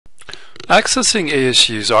Accessing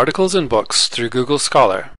ASU's articles and books through Google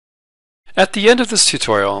Scholar. At the end of this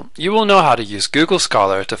tutorial, you will know how to use Google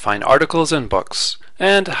Scholar to find articles and books,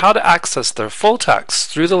 and how to access their full text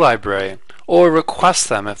through the library, or request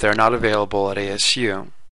them if they're not available at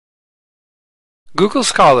ASU. Google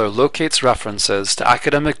Scholar locates references to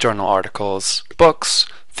academic journal articles, books,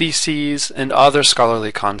 theses, and other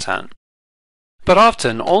scholarly content. But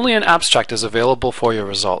often, only an abstract is available for your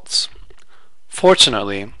results.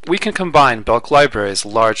 Fortunately, we can combine Belk Library's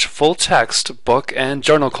large full-text book and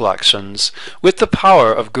journal collections with the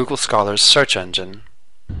power of Google Scholar's search engine.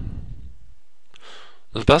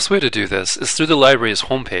 The best way to do this is through the library's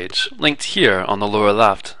homepage, linked here on the lower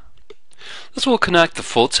left. This will connect the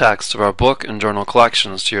full text of our book and journal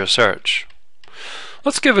collections to your search.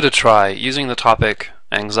 Let's give it a try using the topic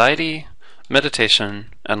Anxiety, Meditation,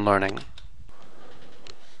 and Learning.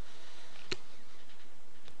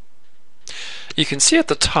 You can see at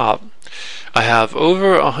the top I have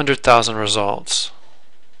over 100,000 results.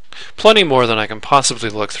 Plenty more than I can possibly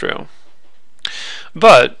look through.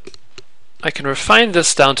 But I can refine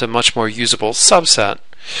this down to a much more usable subset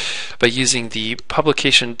by using the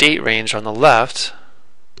publication date range on the left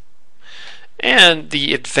and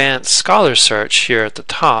the advanced scholar search here at the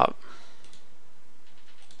top.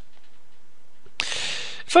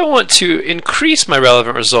 If I want to increase my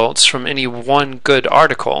relevant results from any one good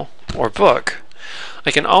article or book,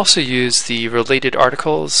 I can also use the related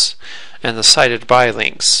articles and the cited by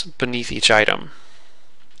links beneath each item.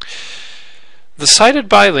 The cited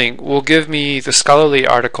by link will give me the scholarly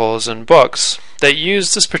articles and books that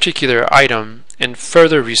use this particular item in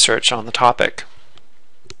further research on the topic.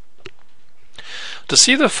 To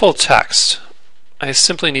see the full text, I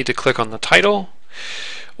simply need to click on the title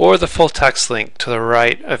or the full text link to the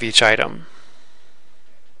right of each item.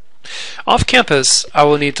 Off campus, I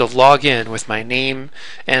will need to log in with my name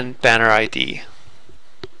and banner ID.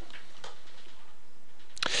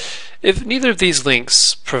 If neither of these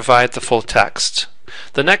links provide the full text,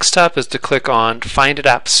 the next step is to click on Find at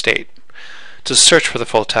App State to search for the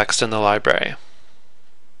full text in the library.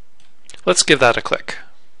 Let's give that a click.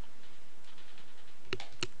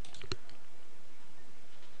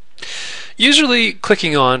 Usually,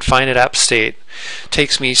 clicking on Find at App State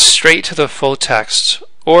takes me straight to the full text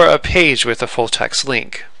or a page with a full text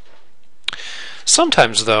link.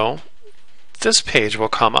 Sometimes, though, this page will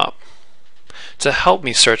come up to help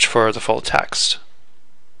me search for the full text.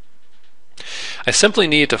 I simply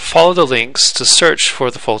need to follow the links to search for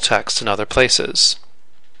the full text in other places.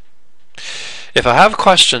 If I have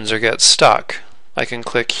questions or get stuck, I can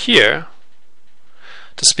click here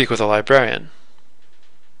to speak with a librarian.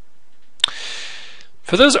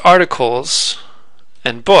 For those articles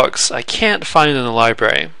and books I can't find in the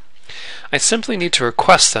library, I simply need to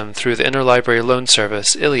request them through the interlibrary loan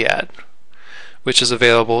service ILLiad, which is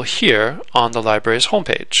available here on the library's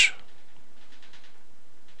homepage.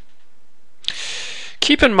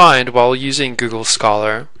 Keep in mind while using Google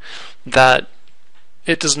Scholar that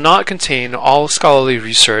it does not contain all scholarly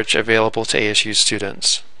research available to ASU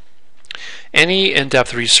students. Any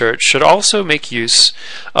in-depth research should also make use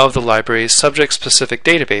of the library's subject-specific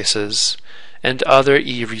databases and other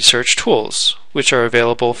e-research tools, which are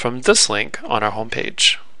available from this link on our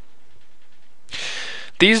homepage.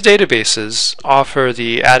 These databases offer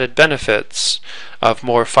the added benefits of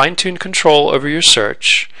more fine-tuned control over your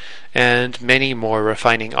search and many more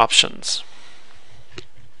refining options.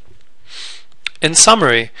 In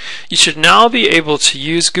summary, you should now be able to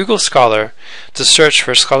use Google Scholar to search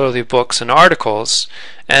for scholarly books and articles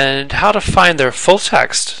and how to find their full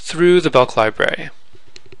text through the Belk Library.